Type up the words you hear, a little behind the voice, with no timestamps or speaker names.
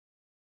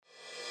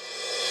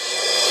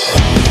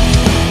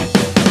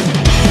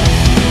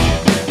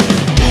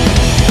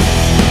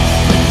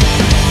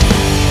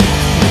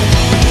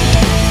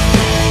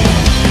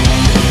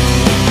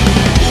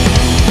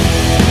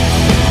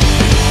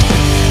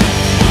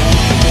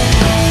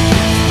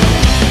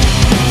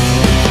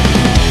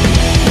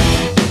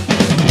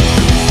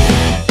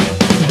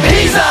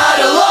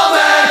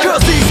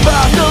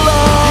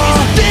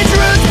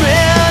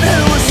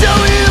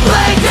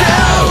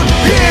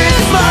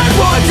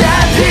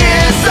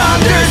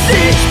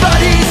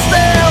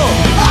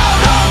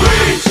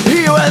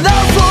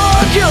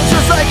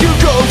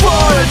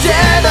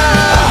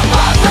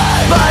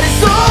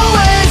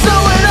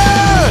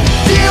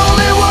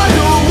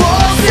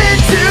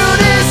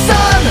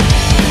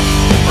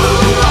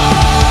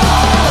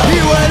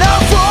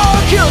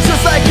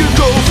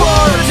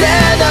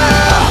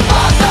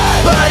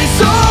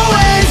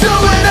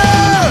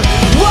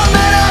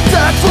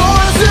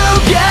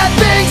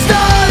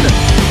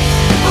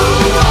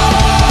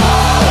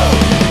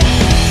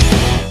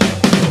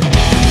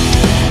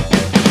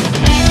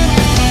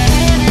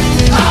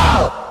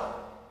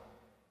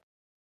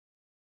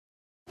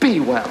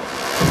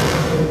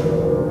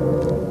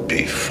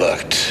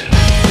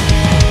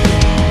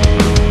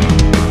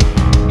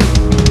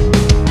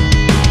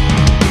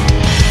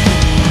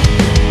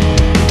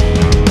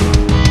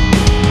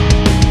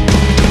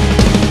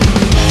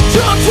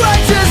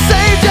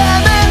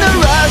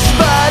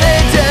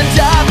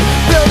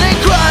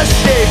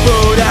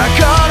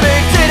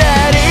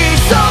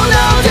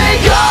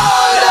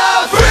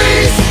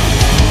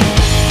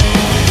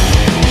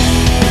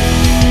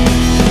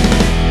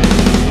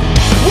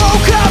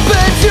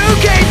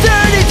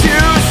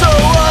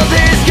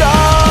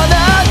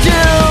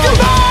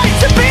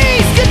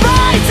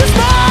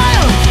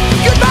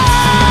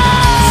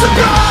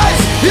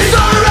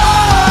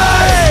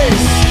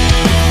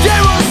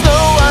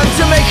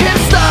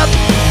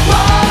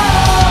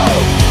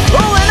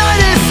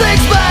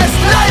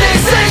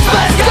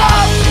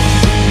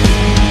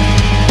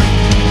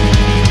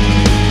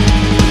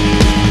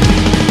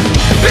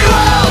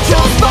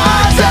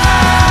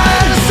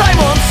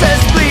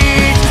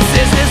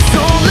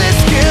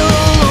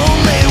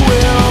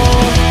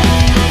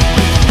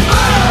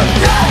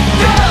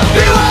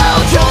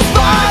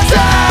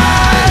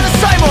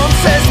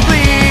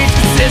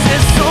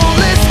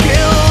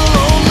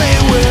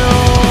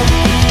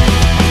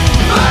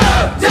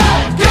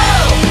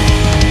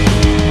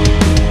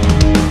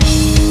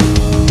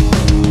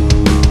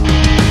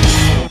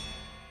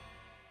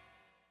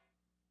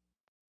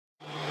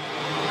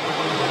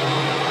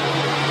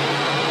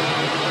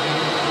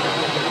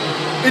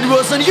It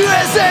was an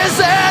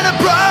USS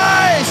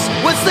Enterprise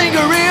when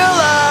Stinger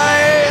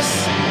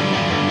realized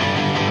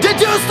that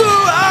those two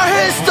are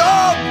his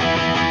stop,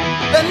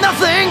 and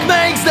nothing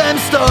makes them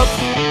stop.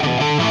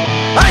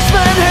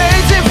 Iceman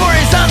hates him for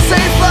his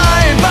unsafe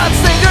flying, but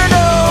Stinger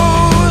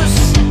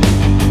knows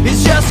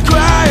he's just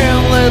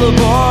crying, little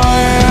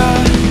boy.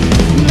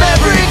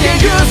 Maverick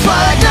and Goose fly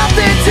like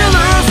nothing to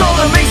lose. All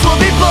the wings will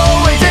be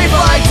blowing. They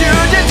fly to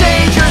the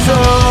danger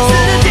zone. To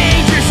the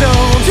danger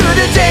zone. To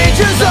the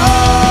danger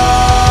zone.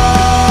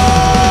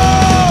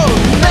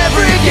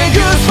 Maverick and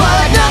Goose fly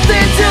like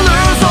nothing to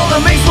lose. All the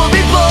wings will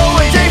be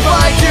blowing. They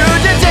fly to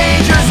the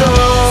danger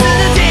zone. To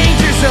the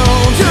danger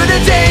zone. To the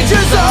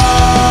danger zone.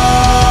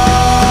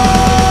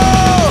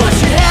 What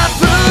should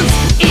happen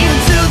even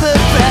to the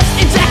best?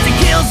 Injecting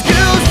kills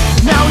Goose.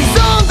 Now he's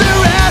on the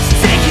rest.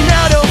 Taking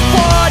out a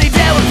 40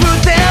 that would put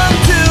them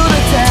to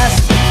the test.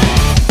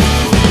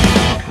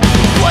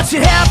 What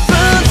should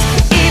happen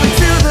even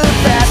to the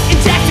best?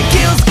 Injecting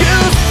kills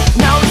Goose.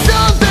 Now he's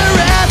on the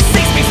rest.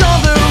 6 weeks on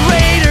the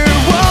Raider.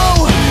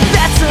 Whoa,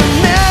 that's a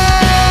mess.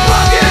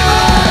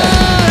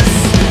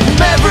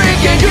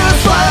 Maverick and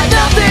Goose fly like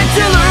nothing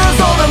to lose.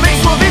 All the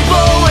wings will be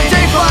blowing.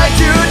 They fly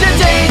to the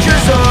danger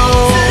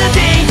zone. To the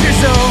danger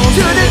zone.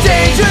 To the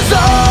danger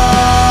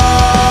zone.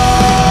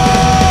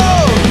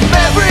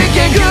 Maverick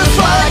and Goose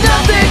fly like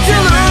nothing to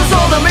lose.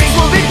 All the wings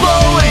will be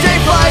blowing. They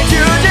fly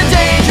to the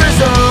danger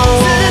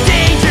zone. To the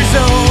danger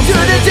zone. To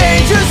the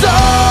danger zone.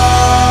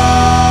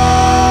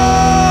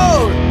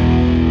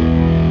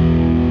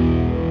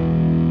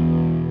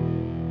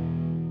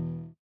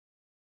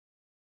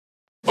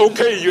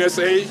 Okay,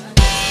 USA,